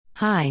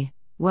Hi,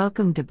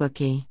 welcome to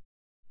Bookey.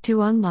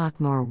 To unlock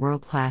more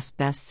world-class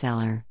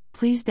bestseller,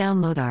 please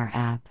download our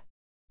app.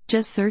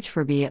 Just search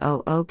for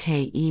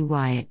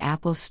Bookey at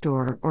Apple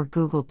Store or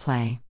Google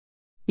Play.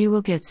 You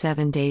will get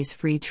 7 days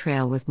free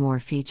trial with more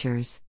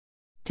features.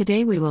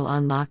 Today we will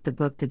unlock the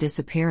book The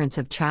Disappearance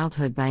of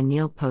Childhood by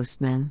Neil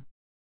Postman.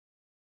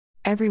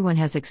 Everyone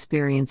has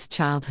experienced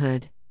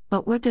childhood,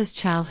 but what does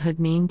childhood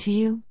mean to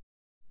you?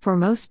 For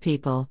most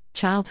people,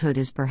 childhood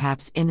is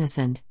perhaps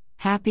innocent,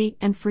 happy,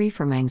 and free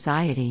from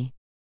anxiety.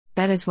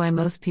 That is why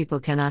most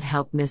people cannot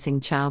help missing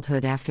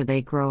childhood after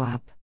they grow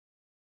up.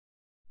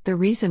 The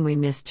reason we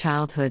miss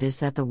childhood is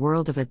that the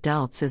world of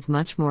adults is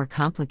much more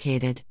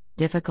complicated,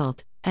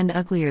 difficult, and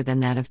uglier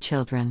than that of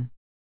children.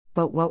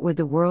 But what would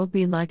the world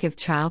be like if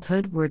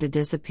childhood were to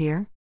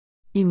disappear?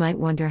 You might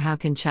wonder, how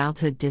can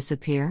childhood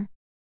disappear?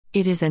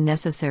 It is a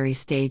necessary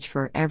stage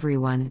for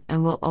everyone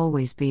and will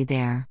always be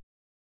there.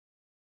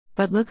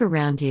 But look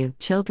around you,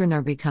 children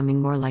are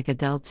becoming more like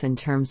adults in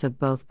terms of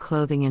both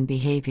clothing and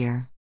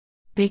behavior.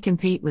 They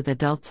compete with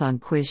adults on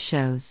quiz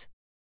shows.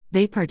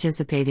 They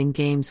participate in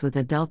games with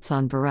adults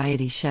on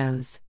variety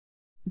shows.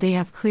 They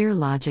have clear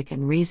logic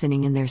and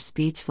reasoning in their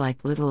speech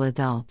like little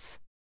adults.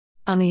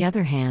 On the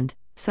other hand,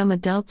 some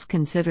adults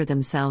consider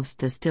themselves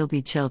to still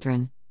be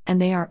children,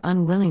 and they are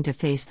unwilling to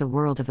face the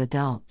world of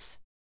adults.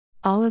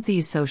 All of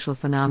these social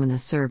phenomena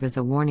serve as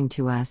a warning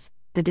to us.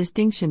 The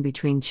distinction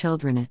between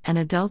children and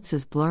adults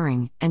is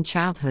blurring, and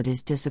childhood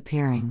is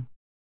disappearing.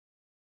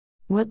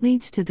 What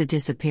leads to the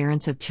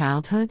disappearance of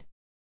childhood?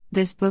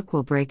 This book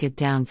will break it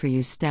down for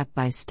you step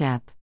by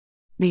step.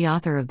 The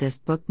author of this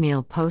book,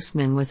 Neil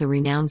Postman, was a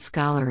renowned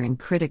scholar and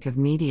critic of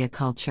media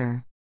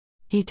culture.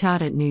 He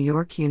taught at New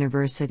York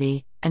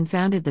University, and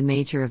founded the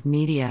major of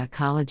media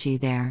ecology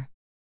there.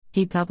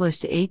 He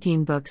published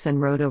 18 books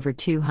and wrote over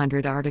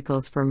 200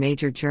 articles for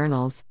major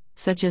journals,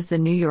 such as the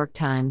New York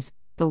Times,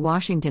 The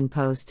Washington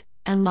Post,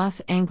 and Los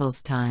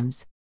Angeles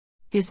Times.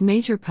 His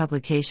major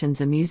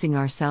publications, Amusing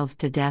Ourselves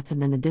to Death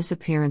and then The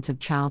Disappearance of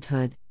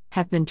Childhood,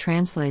 have been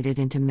translated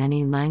into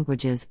many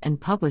languages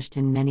and published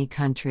in many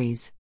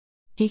countries.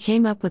 He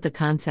came up with the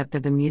concept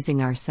of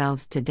amusing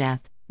ourselves to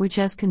death, which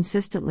has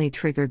consistently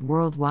triggered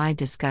worldwide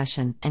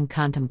discussion and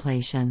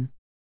contemplation.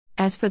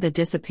 As for The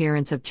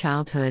Disappearance of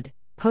Childhood,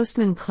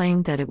 Postman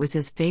claimed that it was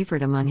his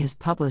favorite among his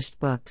published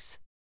books.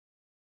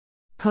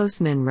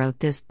 Postman wrote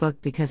this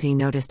book because he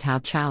noticed how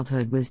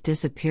childhood was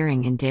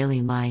disappearing in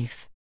daily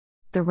life.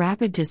 The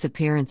rapid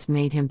disappearance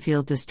made him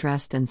feel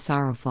distressed and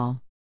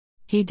sorrowful.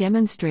 He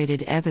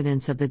demonstrated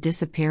evidence of the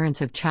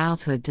disappearance of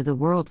childhood to the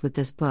world with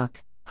this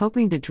book,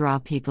 hoping to draw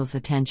people's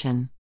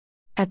attention.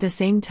 At the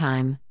same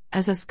time,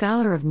 as a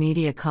scholar of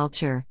media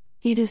culture,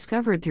 he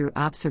discovered through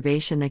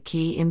observation the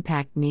key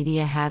impact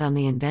media had on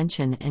the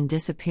invention and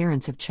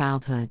disappearance of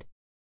childhood.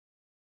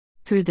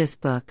 Through this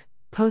book,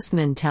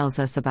 Postman tells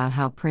us about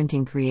how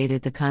printing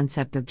created the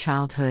concept of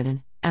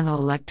childhood and how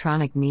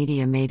electronic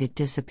media made it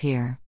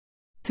disappear.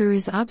 Through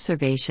his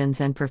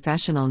observations and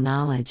professional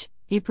knowledge,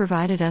 he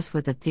provided us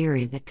with a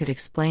theory that could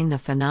explain the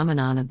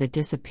phenomenon of the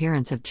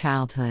disappearance of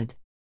childhood.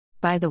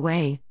 By the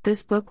way,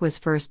 this book was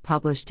first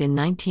published in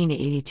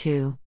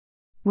 1982.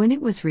 When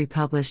it was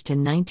republished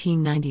in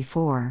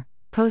 1994,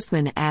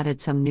 Postman added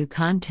some new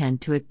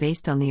content to it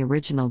based on the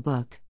original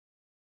book.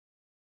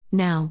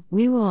 Now,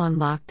 we will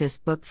unlock this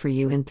book for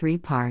you in 3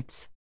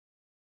 parts.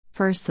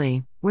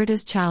 Firstly, where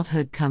does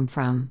childhood come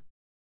from?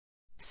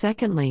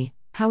 Secondly,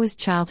 how is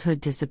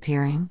childhood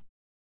disappearing?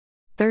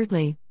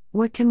 Thirdly,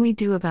 what can we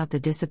do about the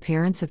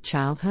disappearance of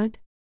childhood?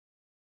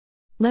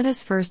 Let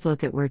us first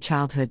look at where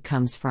childhood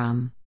comes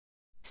from.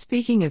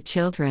 Speaking of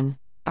children,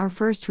 our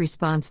first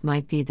response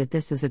might be that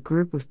this is a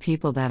group of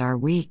people that are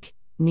weak,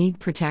 need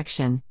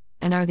protection,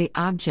 and are the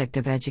object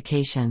of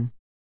education.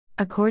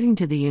 According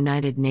to the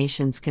United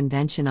Nations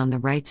Convention on the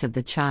Rights of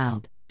the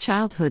Child,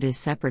 childhood is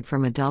separate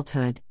from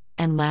adulthood,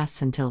 and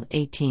lasts until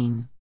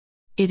 18.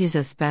 It is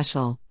a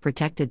special,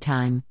 protected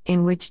time,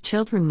 in which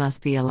children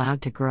must be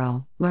allowed to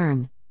grow,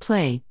 learn,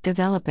 play,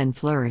 develop and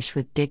flourish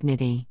with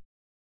dignity.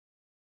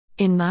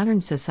 In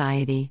modern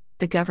society,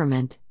 the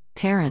government,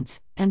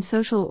 parents, and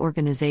social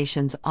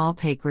organizations all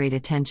pay great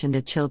attention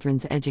to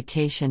children's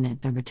education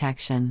and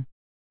protection.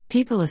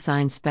 People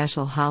assign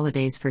special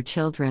holidays for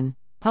children,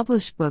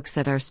 publish books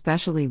that are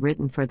specially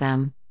written for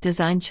them,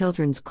 design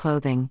children's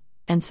clothing,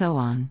 and so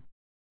on.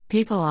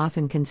 People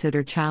often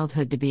consider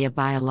childhood to be a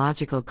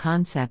biological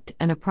concept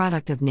and a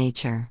product of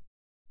nature.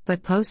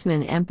 But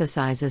Postman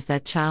emphasizes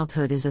that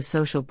childhood is a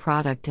social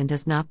product and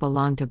does not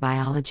belong to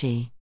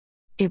biology.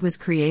 It was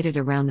created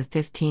around the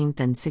 15th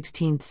and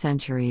 16th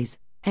centuries,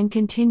 and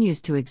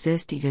continues to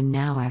exist even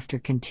now after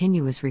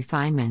continuous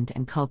refinement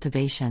and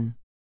cultivation.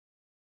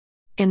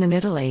 In the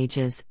Middle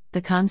Ages,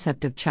 the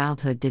concept of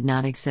childhood did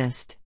not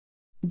exist.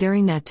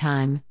 During that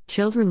time,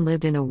 children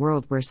lived in a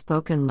world where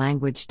spoken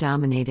language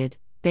dominated.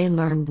 They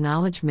learned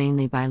knowledge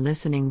mainly by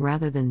listening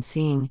rather than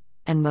seeing,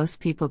 and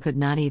most people could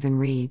not even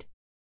read.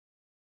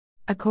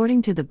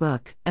 According to the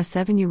book, a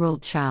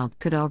 7-year-old child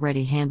could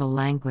already handle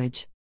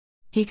language.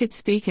 He could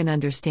speak and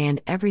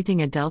understand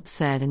everything adults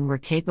said and were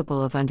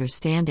capable of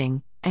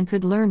understanding, and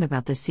could learn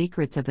about the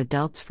secrets of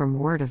adults from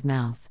word of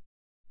mouth.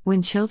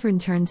 When children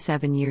turned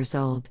 7 years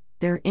old,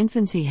 their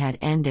infancy had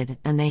ended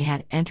and they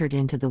had entered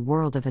into the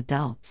world of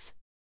adults.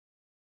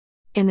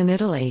 In the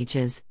Middle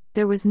Ages,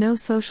 there was no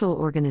social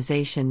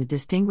organization to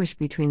distinguish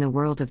between the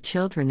world of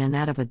children and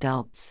that of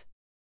adults.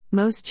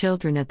 Most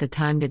children at the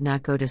time did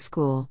not go to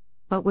school,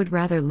 but would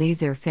rather leave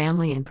their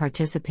family and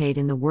participate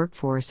in the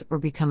workforce or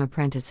become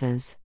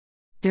apprentices.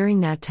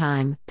 During that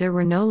time, there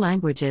were no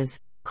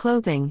languages,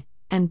 clothing,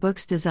 and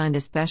books designed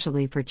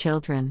especially for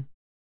children.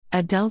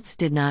 Adults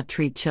did not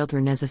treat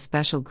children as a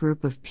special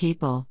group of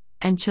people,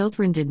 and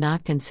children did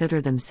not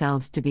consider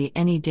themselves to be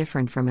any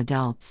different from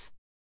adults.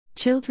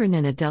 Children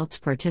and adults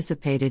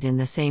participated in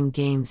the same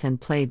games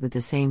and played with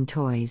the same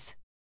toys.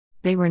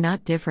 They were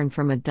not different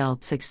from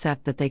adults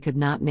except that they could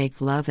not make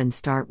love and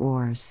start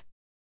wars.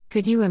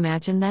 Could you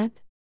imagine that?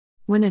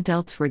 When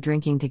adults were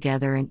drinking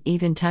together and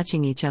even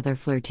touching each other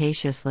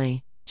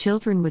flirtatiously,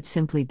 children would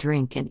simply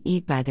drink and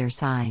eat by their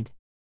side.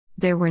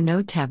 There were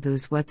no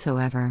taboos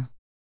whatsoever.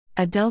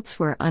 Adults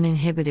were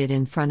uninhibited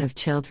in front of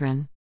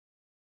children.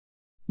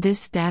 This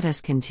status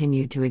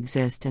continued to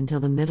exist until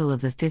the middle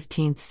of the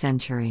 15th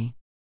century.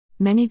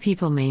 Many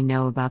people may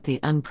know about the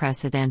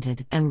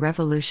unprecedented and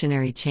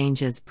revolutionary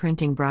changes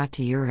printing brought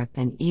to Europe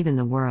and even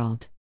the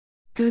world.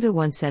 Goethe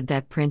once said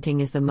that printing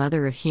is the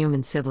mother of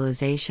human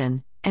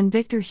civilization, and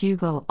Victor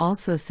Hugo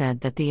also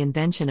said that the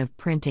invention of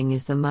printing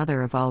is the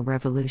mother of all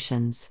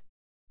revolutions.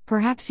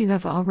 Perhaps you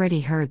have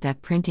already heard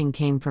that printing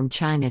came from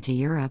China to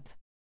Europe.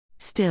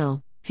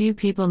 Still, few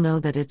people know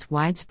that its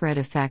widespread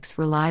effects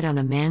relied on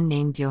a man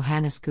named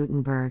Johannes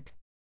Gutenberg.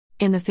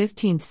 In the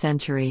 15th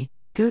century,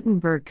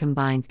 Gutenberg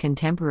combined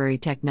contemporary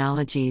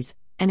technologies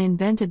and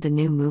invented the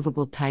new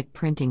movable type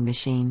printing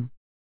machine.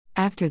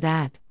 After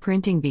that,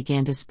 printing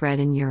began to spread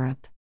in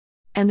Europe.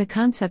 And the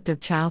concept of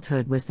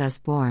childhood was thus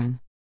born.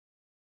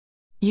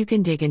 You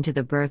can dig into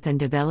the birth and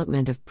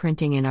development of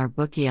printing in our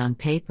Bookie on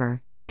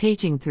Paper,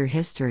 Paging Through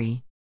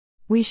History.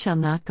 We shall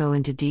not go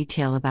into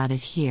detail about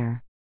it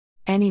here.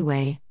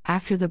 Anyway,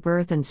 after the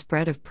birth and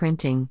spread of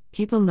printing,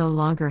 people no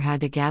longer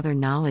had to gather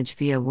knowledge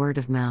via word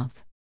of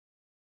mouth.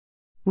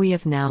 We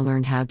have now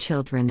learned how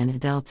children and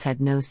adults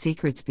had no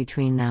secrets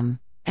between them,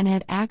 and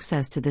had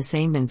access to the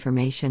same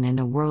information in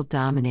a world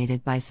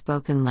dominated by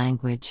spoken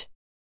language.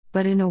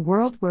 But in a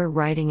world where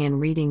writing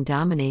and reading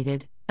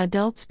dominated,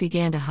 adults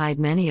began to hide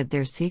many of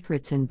their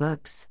secrets in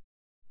books.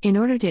 In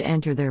order to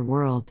enter their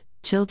world,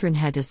 children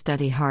had to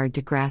study hard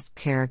to grasp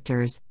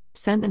characters,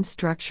 sentence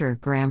structure,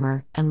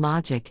 grammar, and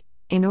logic,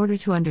 in order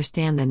to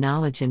understand the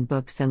knowledge in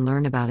books and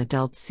learn about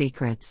adults'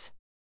 secrets.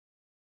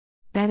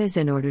 That is,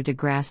 in order to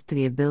grasp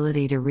the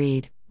ability to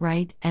read,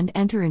 write, and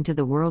enter into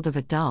the world of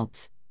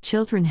adults,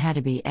 children had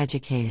to be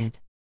educated.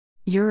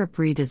 Europe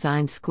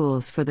redesigned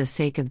schools for the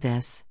sake of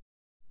this.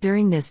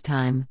 During this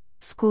time,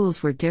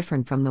 schools were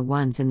different from the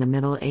ones in the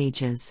Middle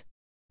Ages.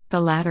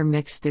 The latter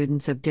mixed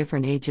students of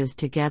different ages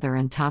together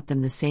and taught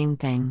them the same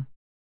thing.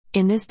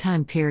 In this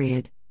time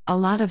period, a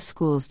lot of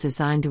schools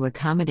designed to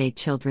accommodate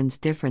children's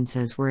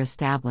differences were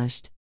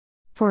established.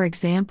 For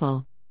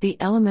example, the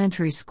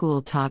elementary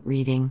school taught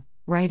reading,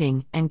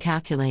 writing, and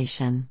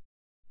calculation.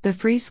 The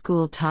free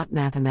school taught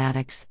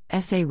mathematics,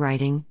 essay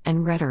writing,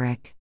 and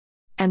rhetoric.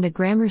 And the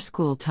grammar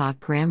school taught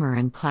grammar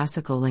and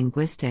classical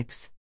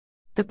linguistics.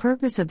 The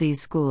purpose of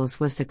these schools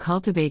was to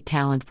cultivate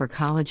talent for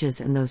colleges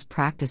and those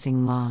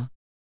practicing law.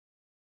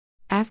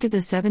 After the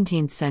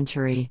 17th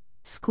century,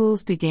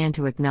 schools began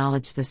to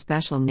acknowledge the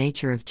special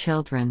nature of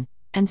children,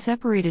 and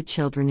separated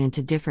children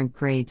into different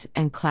grades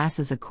and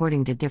classes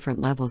according to different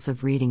levels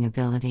of reading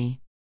ability.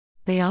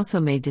 They also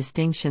made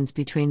distinctions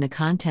between the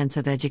contents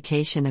of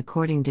education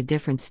according to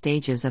different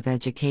stages of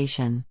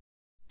education.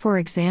 For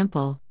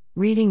example,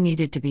 reading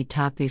needed to be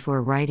taught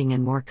before writing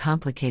in more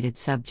complicated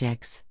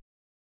subjects.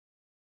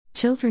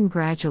 Children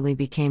gradually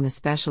became a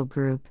special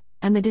group,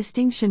 and the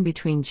distinction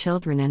between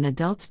children and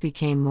adults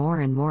became more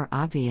and more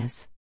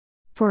obvious.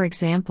 For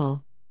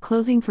example,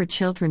 clothing for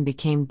children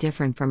became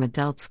different from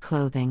adults'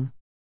 clothing.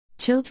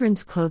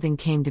 Children's clothing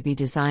came to be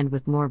designed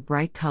with more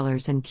bright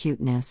colors and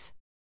cuteness.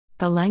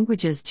 The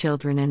languages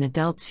children and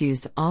adults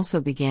used also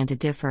began to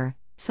differ.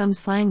 Some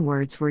slang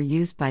words were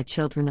used by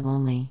children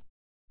only.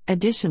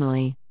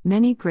 Additionally,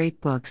 many great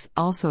books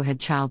also had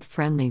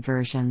child-friendly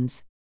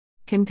versions.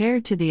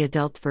 Compared to the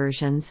adult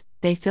versions,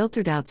 they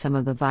filtered out some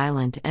of the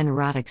violent and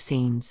erotic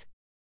scenes.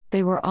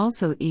 They were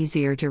also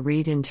easier to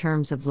read in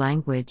terms of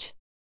language.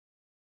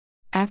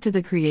 After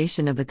the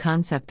creation of the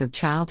concept of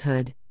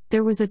childhood,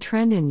 there was a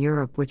trend in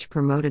Europe which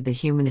promoted the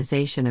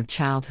humanization of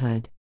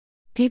childhood.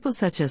 People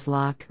such as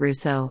Locke,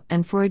 Rousseau,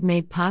 and Freud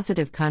made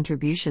positive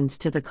contributions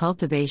to the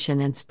cultivation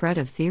and spread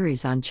of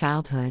theories on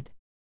childhood.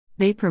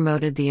 They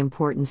promoted the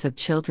importance of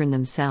children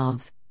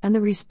themselves, and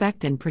the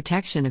respect and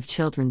protection of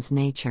children's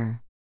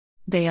nature.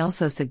 They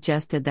also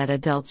suggested that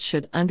adults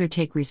should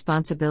undertake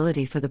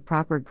responsibility for the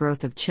proper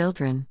growth of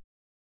children.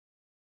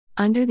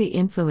 Under the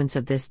influence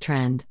of this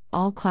trend,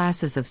 all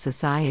classes of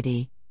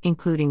society,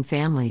 including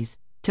families,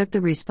 took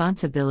the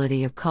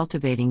responsibility of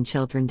cultivating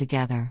children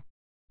together.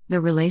 The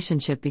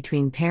relationship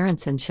between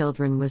parents and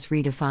children was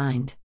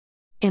redefined.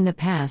 In the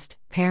past,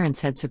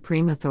 parents had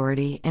supreme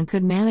authority and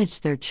could manage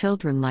their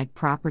children like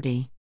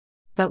property.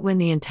 But when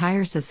the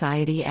entire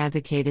society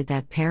advocated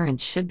that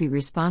parents should be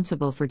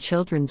responsible for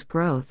children's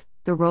growth,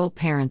 the role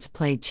parents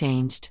played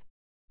changed.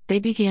 They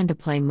began to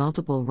play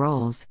multiple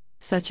roles,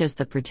 such as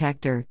the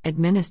protector,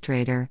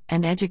 administrator,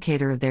 and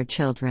educator of their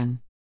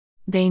children.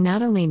 They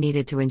not only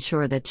needed to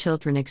ensure that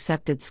children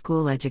accepted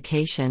school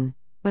education,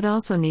 but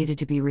also needed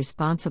to be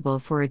responsible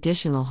for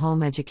additional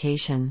home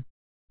education.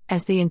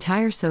 As the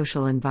entire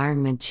social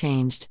environment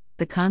changed,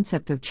 the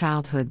concept of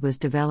childhood was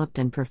developed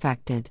and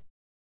perfected.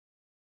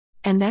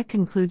 And that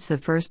concludes the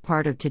first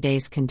part of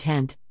today's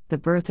content, the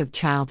birth of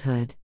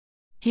childhood.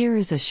 Here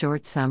is a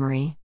short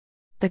summary.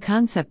 The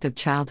concept of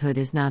childhood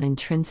is not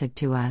intrinsic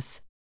to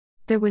us.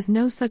 There was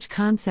no such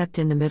concept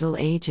in the Middle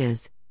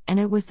Ages, and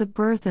it was the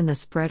birth and the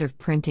spread of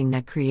printing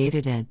that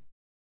created it.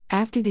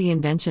 After the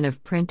invention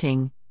of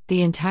printing,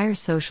 the entire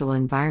social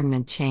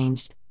environment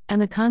changed, and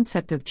the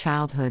concept of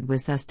childhood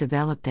was thus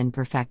developed and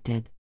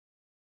perfected.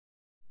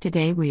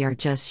 Today we are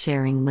just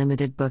sharing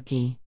limited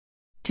Bookey.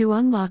 To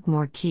unlock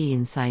more key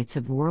insights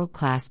of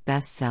world-class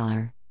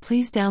bestseller,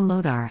 please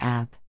download our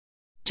app.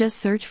 Just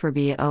search for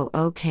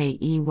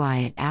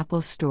Bookey at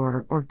Apple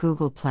Store or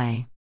Google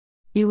Play.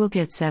 You will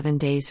get 7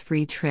 days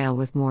free trial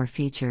with more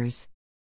features.